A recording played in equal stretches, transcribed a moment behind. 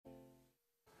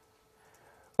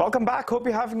Welcome back. Hope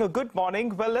you're having a good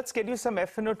morning. Well, let's get you some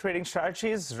F&O trading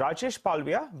strategies. Rajesh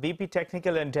Palviya, VP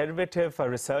Technical and Derivative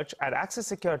Research at Axis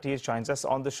Securities, joins us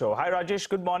on the show. Hi, Rajesh.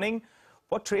 Good morning.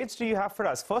 What trades do you have for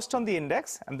us? First on the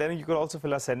index, and then you could also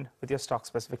fill us in with your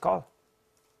stock-specific call.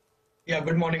 Yeah,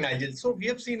 good morning, Nigel. So we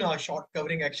have seen a short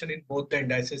covering action in both the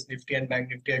indices. Nifty and Bank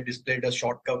Nifty had displayed a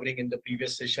short covering in the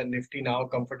previous session. Nifty now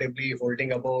comfortably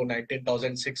holding above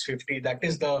 19,650. That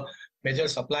is the major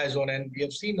supply zone. And we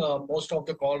have seen most of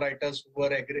the call writers who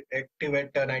were active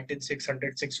at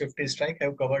 19,600, 650 strike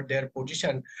have covered their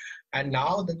position. And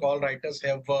now the call writers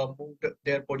have moved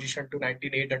their position to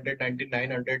 19,800,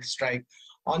 19,900 strike.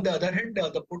 On the other hand,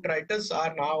 the put writers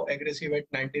are now aggressive at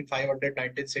 19,500,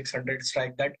 19,600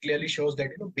 strike. That clearly shows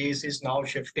that base is now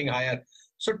shifting higher.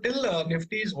 So till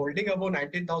Nifty is holding above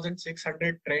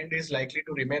 19,600, trend is likely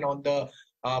to remain on the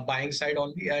buying side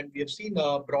only. And we have seen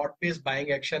broad-based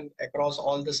buying action across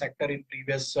all the sector in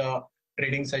previous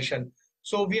trading session.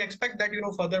 So we expect that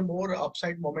further more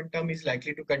upside momentum is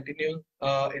likely to continue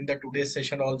in the today's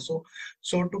session also.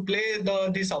 So to play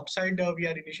this upside, we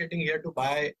are initiating here to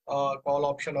buy a call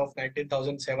option of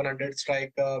 19,700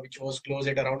 strike, which was closed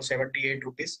at around 78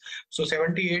 rupees. So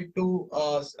 78 to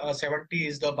 70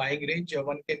 is the buying range.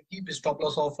 One can keep a stop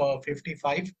loss of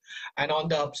 55, and on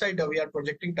the upside, we are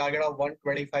projecting target of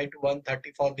 125 to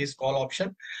 130 for this call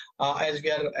option, as we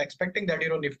are expecting that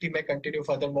Nifty may continue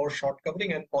further more short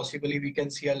covering, and possibly we can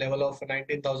see a level of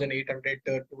 19,800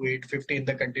 to 850 in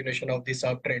the continuation of this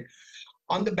uptrend.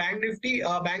 On the Bank Nifty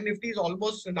is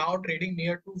almost now trading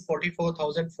near to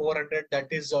 44,400. That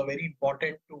is very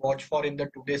important to watch for in the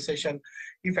today's session.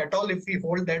 If at all, if we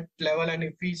hold that level and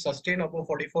if we sustain above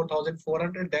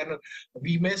 44,400, then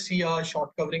we may see a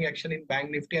short covering action in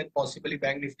Bank Nifty, and possibly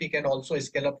Bank Nifty can also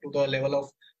scale up to the level of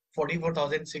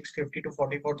 44,650 to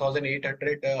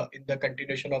 44,800 in the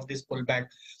continuation of this pullback.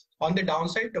 On the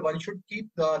downside, one should keep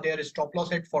their stop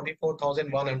loss at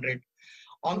 44,100.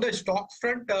 On the stocks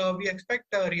front, we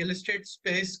expect real estate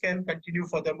space can continue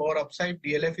for the more upside.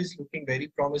 DLF is looking very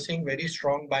promising, very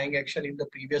strong buying action in the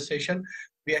previous session.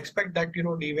 We expect that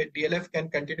DLF can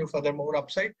continue for the more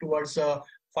upside towards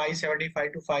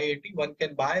 575 to 580. One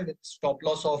can buy with stop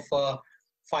loss of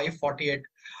 548.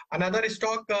 Another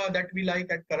stock that we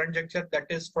like at current juncture, that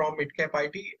is from Midcap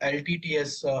IT,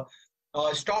 LTTS.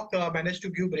 Stock managed to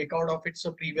give breakout of its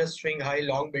previous swing high.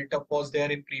 Long built-up was there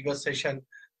in previous session.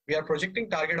 We are projecting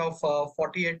target of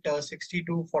 48.60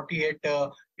 to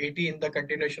 48.80 in the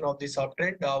continuation of this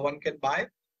uptrend. One can buy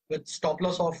with stop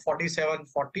loss of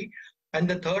 47.40. And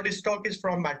the third stock is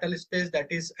from metal space,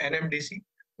 that is NMDC.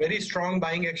 Very strong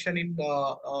buying action in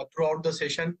throughout the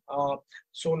session.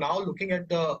 So now looking at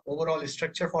the overall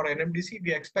structure for NMDC,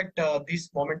 we expect this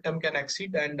momentum can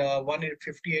exceed, and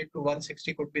 158 to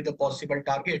 160 could be the possible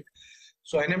target.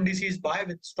 So NMDC is buy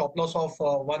with stop loss of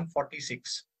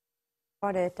 146.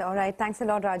 Got it. All right. Thanks a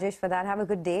lot, Rajesh, for that. Have a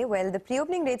good day. Well, the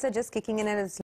pre-opening rates are just kicking in, and it's